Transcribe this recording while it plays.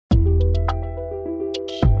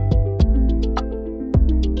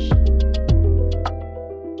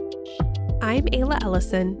I'm Ayla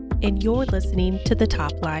Ellison, and you're listening to The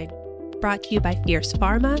Top Line, brought to you by Fierce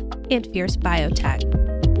Pharma and Fierce Biotech.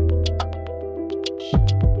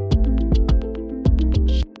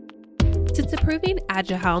 Since approving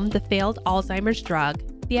Aduhelm, the failed Alzheimer's drug,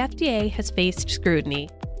 the FDA has faced scrutiny.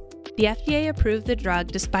 The FDA approved the drug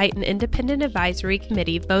despite an independent advisory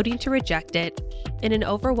committee voting to reject it in an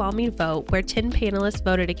overwhelming vote where 10 panelists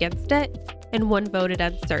voted against it and 1 voted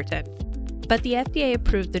uncertain. But the FDA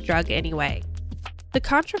approved the drug anyway. The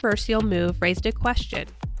controversial move raised a question: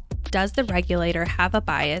 does the regulator have a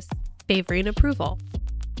bias favoring approval?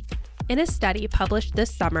 In a study published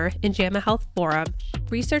this summer in JAMA Health Forum,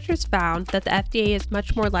 researchers found that the FDA is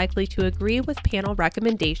much more likely to agree with panel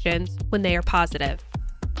recommendations when they are positive.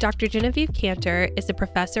 Dr. Genevieve Cantor is a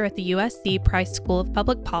professor at the USC Price School of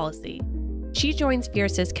Public Policy. She joins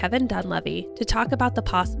Fierce's Kevin Dunleavy to talk about the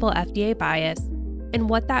possible FDA bias and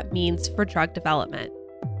what that means for drug development.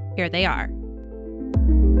 Here they are.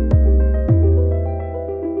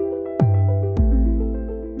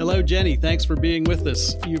 Hello, Jenny. Thanks for being with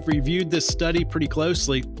us. You've reviewed this study pretty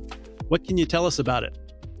closely. What can you tell us about it?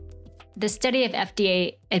 The study of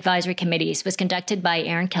FDA advisory committees was conducted by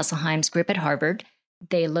Aaron Kesselheim's group at Harvard.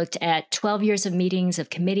 They looked at 12 years of meetings of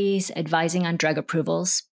committees advising on drug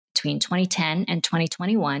approvals between 2010 and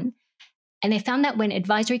 2021. And they found that when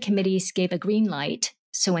advisory committees gave a green light,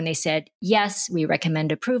 so when they said, yes, we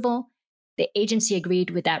recommend approval, the agency agreed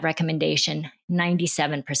with that recommendation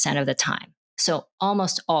 97% of the time. So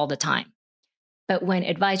almost all the time. But when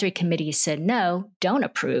advisory committees said no, don't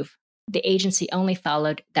approve, the agency only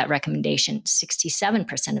followed that recommendation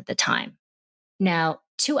 67% of the time. Now,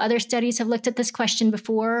 2 other studies have looked at this question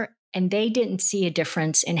before, and they didn't see a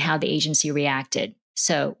difference in how the agency reacted.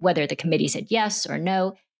 So whether the committee said yes or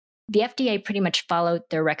no, the FDA pretty much followed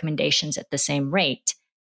their recommendations at the same rate.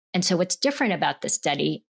 And so what's different about this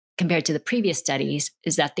study compared to the previous studies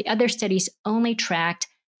is that the other studies only tracked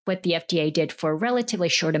what the FDA did for a relatively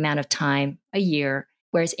short amount of time, a year,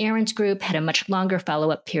 whereas Aaron's group had a much longer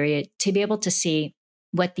follow-up period to be able to see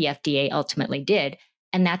what the FDA ultimately did.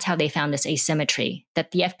 And that's how they found this asymmetry, that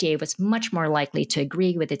the FDA was much more likely to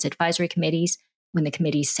agree with its advisory committees when the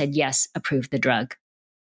committees said, yes, approve the drug.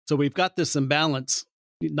 So we've got this imbalance.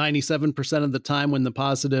 97% of the time when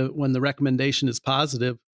the recommendation is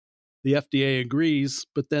positive, the FDA agrees,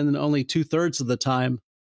 but then only 2/3 of the time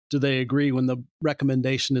do they agree when the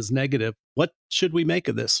recommendation is negative. What should we make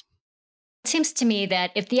of this? It seems to me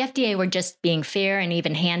that if the FDA were just being fair and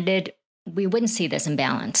even-handed, we wouldn't see this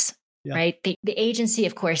imbalance. Yeah. Right? The agency,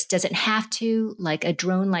 of course, doesn't have to, like a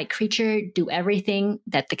drone-like creature, do everything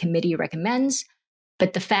that the committee recommends.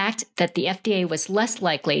 But the fact that the FDA was less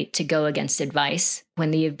likely to go against advice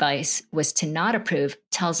when the advice was to not approve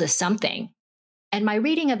tells us something. And my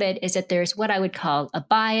reading of it is that there's what I would call a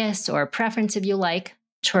bias or a preference, if you like,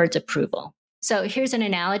 towards approval. So here's an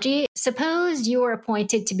analogy. Suppose you were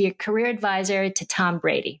appointed to be a career advisor to Tom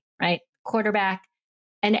Brady, right? Quarterback.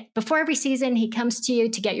 And before every season, he comes to you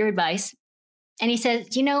to get your advice. And he says,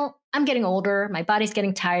 I'm getting older. My body's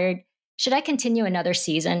getting tired. Should I continue another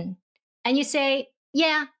season? And you say,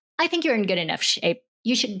 yeah, I think you're in good enough shape.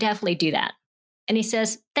 You should definitely do that. And he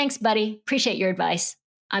says, thanks, buddy. Appreciate your advice.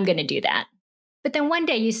 I'm going to do that. But then one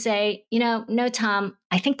day you say, no, Tom,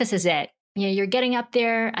 I think this is it. You're getting up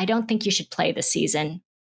there. I don't think you should play this season.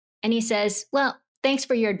 And he says, well, thanks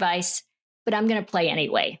for your advice, but I'm going to play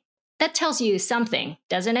anyway. That tells you something,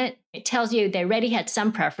 doesn't it? It tells you they already had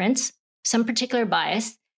some preference, some particular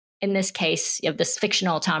bias, in this case of this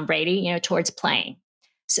fictional Tom Brady, towards playing.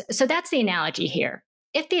 So that's the analogy here.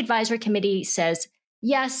 If the advisory committee says,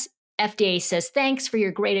 yes, FDA says, thanks for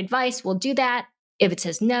your great advice, we'll do that. If it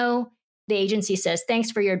says no, the agency says,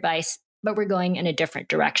 thanks for your advice, but we're going in a different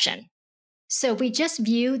direction. So if we just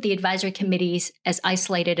view the advisory committees as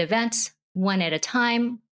isolated events, one at a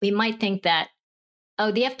time, we might think that,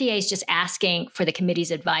 the FDA is just asking for the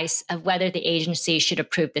committee's advice of whether the agency should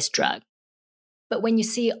approve this drug. But when you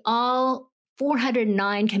see all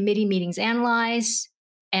 409 committee meetings analyzed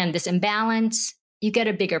and this imbalance, you get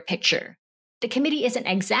a bigger picture. The committee isn't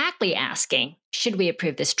exactly asking, should we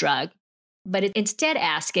approve this drug? But it's instead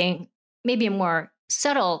asking maybe a more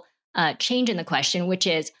subtle change in the question, which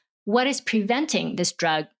is, what is preventing this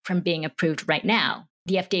drug from being approved right now?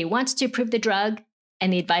 The FDA wants to approve the drug,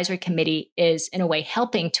 and the advisory committee is, in a way,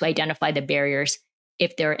 helping to identify the barriers,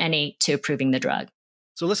 if there are any, to approving the drug.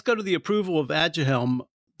 So let's go to the approval of Aduhelm.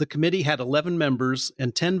 The committee had 11 members,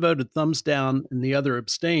 and 10 voted thumbs down, and the other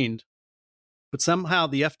abstained. But somehow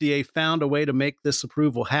the FDA found a way to make this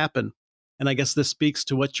approval happen. And I guess this speaks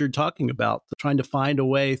to what you're talking about, trying to find a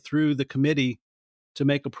way through the committee to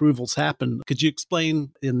make approvals happen. Could you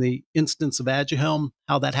explain in the instance of Aduhelm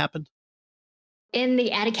how that happened? In the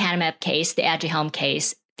aducanumab case, the Aduhelm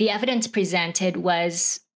case, the evidence presented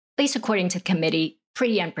was, at least according to the committee,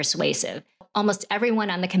 pretty unpersuasive. Almost everyone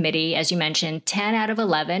on the committee, as you mentioned, 10 out of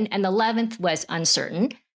 11, and the 11th was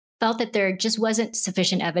uncertain, felt that there just wasn't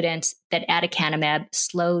sufficient evidence that aducanumab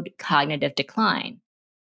slowed cognitive decline.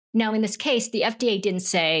 Now, in this case, the FDA didn't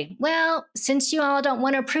say, well, since you all don't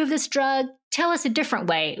want to approve this drug, tell us a different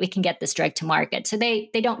way we can get this drug to market. So they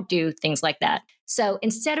don't do things like that. So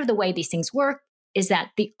instead of the way these things work, is that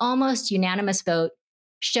the almost unanimous vote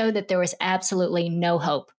showed that there was absolutely no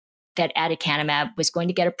hope that aducanumab was going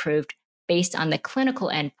to get approved based on the clinical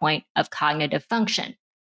endpoint of cognitive function.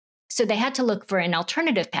 So they had to look for an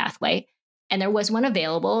alternative pathway, and there was one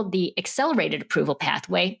available, the accelerated approval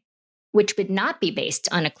pathway, which would not be based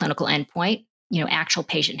on a clinical endpoint, actual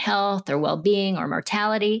patient health or well-being or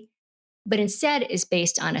mortality, but instead is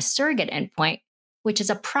based on a surrogate endpoint, which is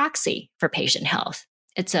a proxy for patient health.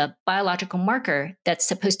 It's a biological marker that's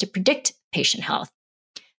supposed to predict patient health.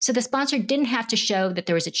 So the sponsor didn't have to show that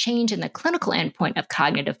there was a change in the clinical endpoint of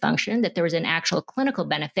cognitive function, that there was an actual clinical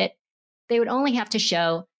benefit. They would only have to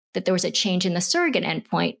show that there was a change in the surrogate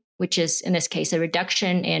endpoint, which is, in this case, a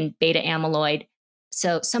reduction in beta amyloid.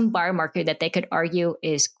 So some biomarker that they could argue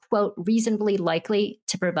is, quote, reasonably likely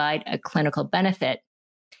to provide a clinical benefit.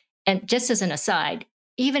 And just as an aside,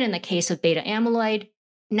 even in the case of beta amyloid,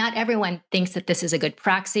 not everyone thinks that this is a good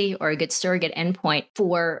proxy or a good surrogate endpoint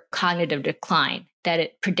for cognitive decline, that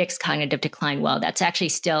it predicts cognitive decline well. That's actually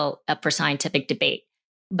still up for scientific debate.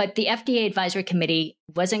 But the FDA Advisory Committee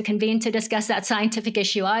wasn't convened to discuss that scientific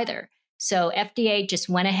issue either. So FDA just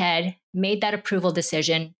went ahead, made that approval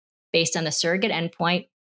decision based on the surrogate endpoint,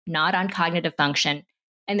 not on cognitive function.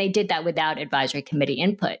 And they did that without advisory committee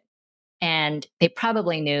input. And they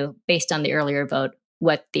probably knew, based on the earlier vote,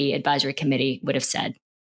 what the advisory committee would have said.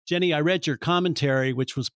 Jenny, I read your commentary,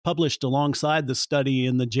 which was published alongside the study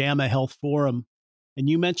in the JAMA Health Forum, and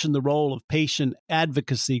you mentioned the role of patient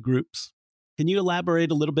advocacy groups. Can you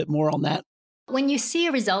elaborate a little bit more on that? When you see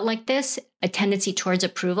a result like this, a tendency towards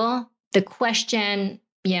approval, the question,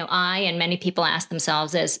 I and many people ask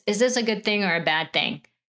themselves is this a good thing or a bad thing?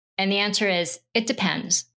 And the answer is, it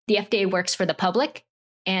depends. The FDA works for the public.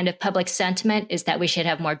 And if public sentiment is that we should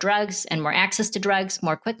have more drugs and more access to drugs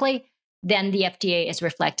more quickly, then the FDA is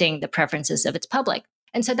reflecting the preferences of its public.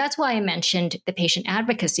 And so that's why I mentioned the patient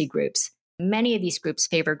advocacy groups. Many of these groups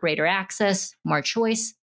favor greater access, more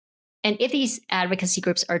choice. And if these advocacy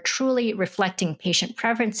groups are truly reflecting patient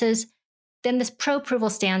preferences, then this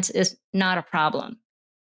pro-approval stance is not a problem.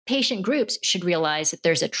 Patient groups should realize that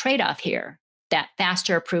there's a trade-off here, that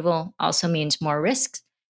faster approval also means more risks.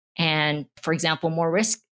 And for example, more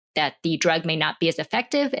risk that the drug may not be as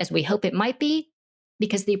effective as we hope it might be,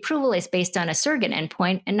 because the approval is based on a surrogate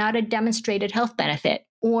endpoint and not a demonstrated health benefit,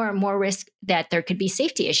 or more risk that there could be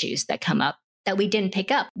safety issues that come up that we didn't pick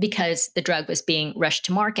up because the drug was being rushed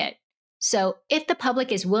to market. So if the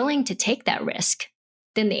public is willing to take that risk,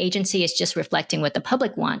 then the agency is just reflecting what the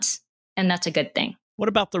public wants, and that's a good thing. What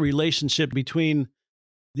about the relationship between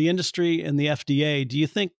the industry and the FDA? Do you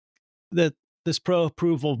think that this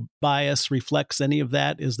pro-approval bias reflects any of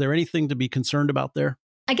that? Is there anything to be concerned about there?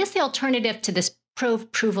 I guess the alternative to this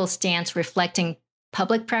pro-approval stance reflecting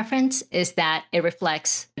public preference is that it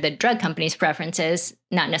reflects the drug company's preferences,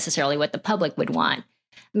 not necessarily what the public would want.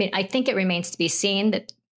 I mean, I think it remains to be seen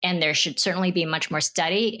that, and there should certainly be much more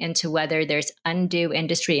study into whether there's undue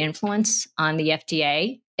industry influence on the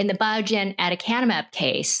FDA. In the Biogen aducanumab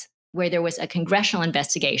case, where there was a congressional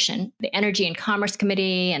investigation, the Energy and Commerce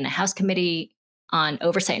Committee and the House Committee on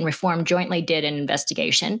Oversight and Reform jointly did an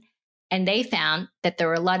investigation, and they found that there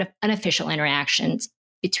were a lot of unofficial interactions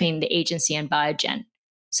between the agency and Biogen.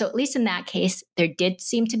 So at least in that case, there did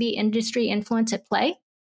seem to be industry influence at play. I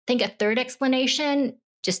think a third explanation,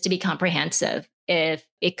 just to be comprehensive, if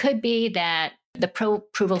it could be that the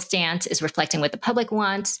pro-approval stance is reflecting what the public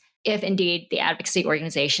wants, if indeed the advocacy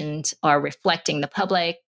organizations are reflecting the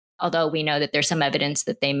public, although we know that there's some evidence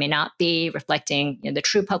that they may not be reflecting the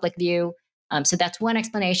true public view. So that's one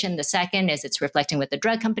explanation. The second is it's reflecting what the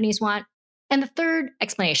drug companies want. And the third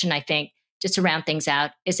explanation, I think, just to round things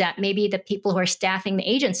out, is that maybe the people who are staffing the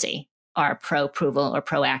agency are pro-approval or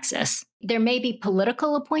pro-access. There may be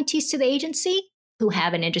political appointees to the agency who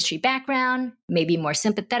have an industry background, maybe more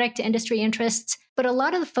sympathetic to industry interests, but a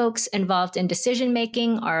lot of the folks involved in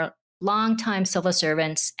decision-making are longtime civil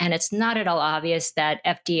servants, and it's not at all obvious that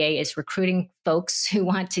FDA is recruiting folks who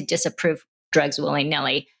want to disapprove drugs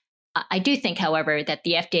willy-nilly. I do think, however, that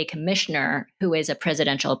the FDA commissioner, who is a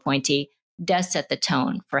presidential appointee, does set the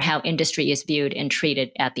tone for how industry is viewed and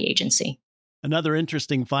treated at the agency. Another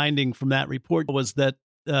interesting finding from that report was that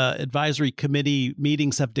advisory committee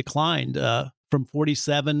meetings have declined from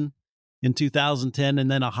 47 in 2010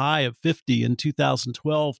 and then a high of 50 in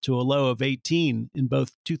 2012 to a low of 18 in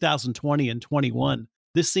both 2020 and 21.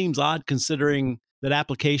 This seems odd considering that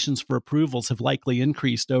applications for approvals have likely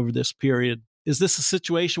increased over this period. Is this a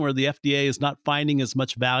situation where the FDA is not finding as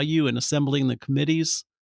much value in assembling the committees?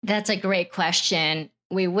 That's a great question.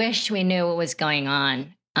 We wish we knew what was going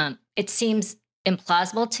on. It seems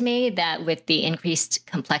implausible to me that with the increased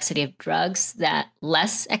complexity of drugs, that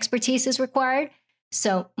less expertise is required.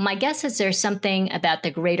 So my guess is there's something about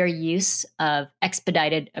the greater use of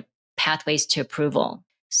expedited pathways to approval.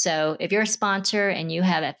 So if you're a sponsor and you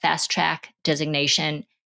have a fast track designation,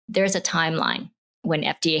 there's a timeline when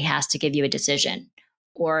FDA has to give you a decision.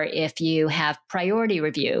 Or if you have priority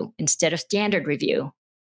review instead of standard review,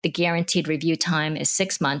 the guaranteed review time is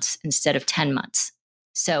 6 months instead of 10 months.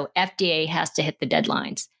 So FDA has to hit the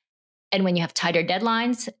deadlines. And when you have tighter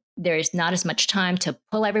deadlines, there is not as much time to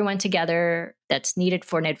pull everyone together that's needed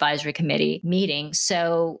for an advisory committee meeting.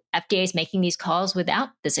 So FDA is making these calls without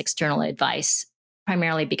this external advice,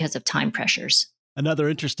 primarily because of time pressures. Another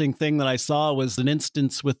interesting thing that I saw was an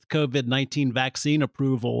instance with COVID-19 vaccine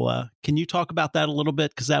approval. Can you talk about that a little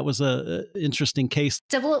bit? Because that was an interesting case.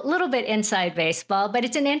 It's a little bit inside baseball, but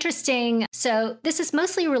it's an interesting. So this is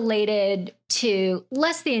mostly related to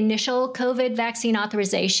less the initial COVID vaccine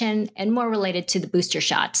authorization and more related to the booster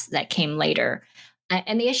shots that came later.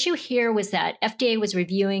 And the issue here was that FDA was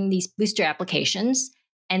reviewing these booster applications,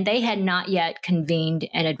 and they had not yet convened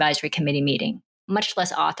an advisory committee meeting, much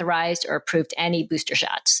less authorized or approved any booster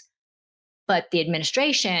shots. But the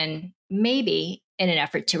administration, maybe in an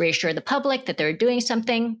effort to reassure the public that they're doing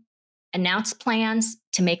something, announced plans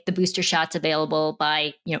to make the booster shots available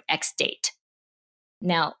by, X date.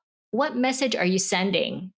 Now, what message are you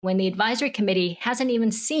sending when the advisory committee hasn't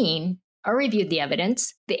even seen or reviewed the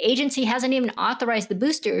evidence? The agency hasn't even authorized the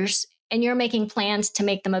boosters, and you're making plans to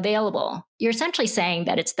make them available. You're essentially saying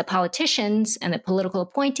that it's the politicians and the political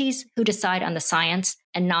appointees who decide on the science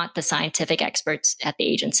and not the scientific experts at the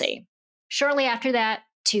agency. Shortly after that,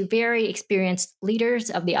 two very experienced leaders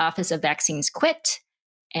of the Office of Vaccines quit,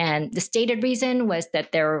 and the stated reason was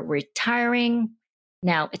that they're retiring.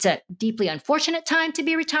 Now, it's a deeply unfortunate time to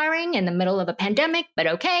be retiring in the middle of a pandemic, but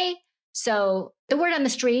okay. So the word on the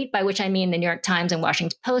street, by which I mean the New York Times and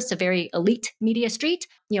Washington Post, a very elite media street,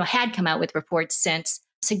 had come out with reports since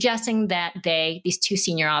suggesting that these two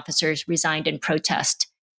senior officers resigned in protest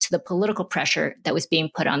to the political pressure that was being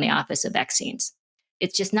put on the Office of Vaccines.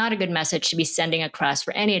 It's just not a good message to be sending across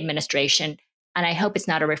for any administration. And I hope it's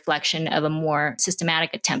not a reflection of a more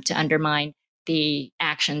systematic attempt to undermine the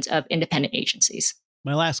actions of independent agencies.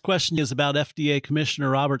 My last question is about FDA Commissioner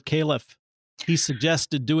Robert Califf. He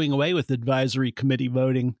suggested doing away with advisory committee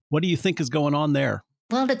voting. What do you think is going on there?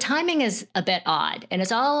 Well, the timing is a bit odd, and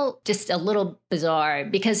it's all just a little bizarre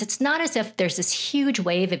because it's not as if there's this huge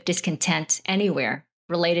wave of discontent anywhere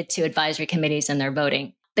related to advisory committees and their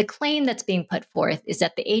voting. The claim that's being put forth is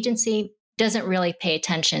that the agency doesn't really pay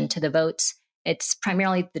attention to the votes. It's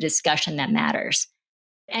primarily the discussion that matters.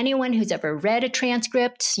 Anyone who's ever read a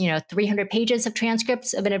transcript, 300 pages of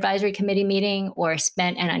transcripts of an advisory committee meeting or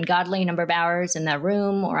spent an ungodly number of hours in the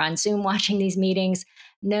room or on Zoom watching these meetings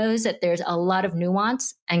knows that there's a lot of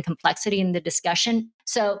nuance and complexity in the discussion.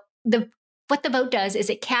 So what the vote does is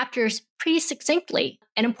it captures pretty succinctly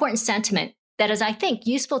an important sentiment that is, I think,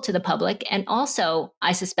 useful to the public and also,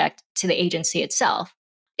 I suspect, to the agency itself.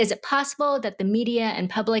 Is it possible that the media and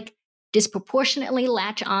public disproportionately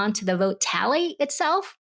latch on to the vote tally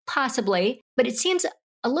itself? Possibly, but it seems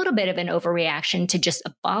a little bit of an overreaction to just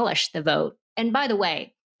abolish the vote. And by the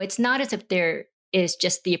way, it's not as if there is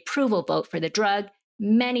just the approval vote for the drug.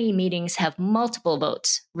 Many meetings have multiple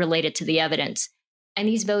votes related to the evidence. And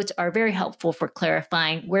these votes are very helpful for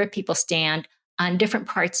clarifying where people stand on different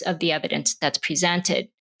parts of the evidence that's presented.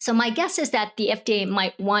 So my guess is that the FDA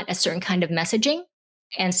might want a certain kind of messaging.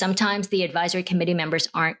 And sometimes the advisory committee members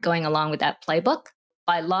aren't going along with that playbook.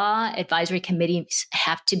 By law, advisory committees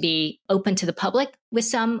have to be open to the public with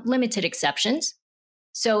some limited exceptions.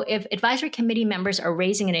 So if advisory committee members are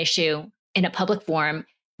raising an issue in a public forum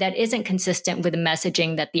that isn't consistent with the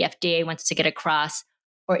messaging that the FDA wants to get across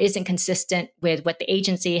or isn't consistent with what the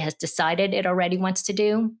agency has decided it already wants to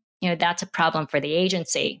do, that's a problem for the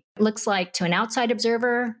agency. It looks like to an outside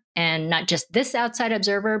observer, and not just this outside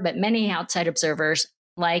observer, but many outside observers,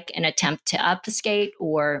 like an attempt to obfuscate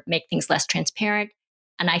or make things less transparent.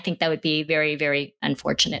 And I think that would be very, very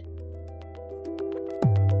unfortunate.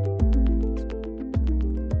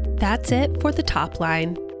 That's it for The Top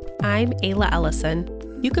Line. I'm Ayla Ellison.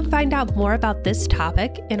 You can find out more about this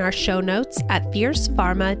topic in our show notes at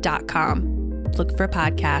fiercepharma.com. Look for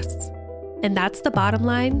podcasts. And that's the bottom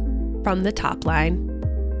line from The Top Line.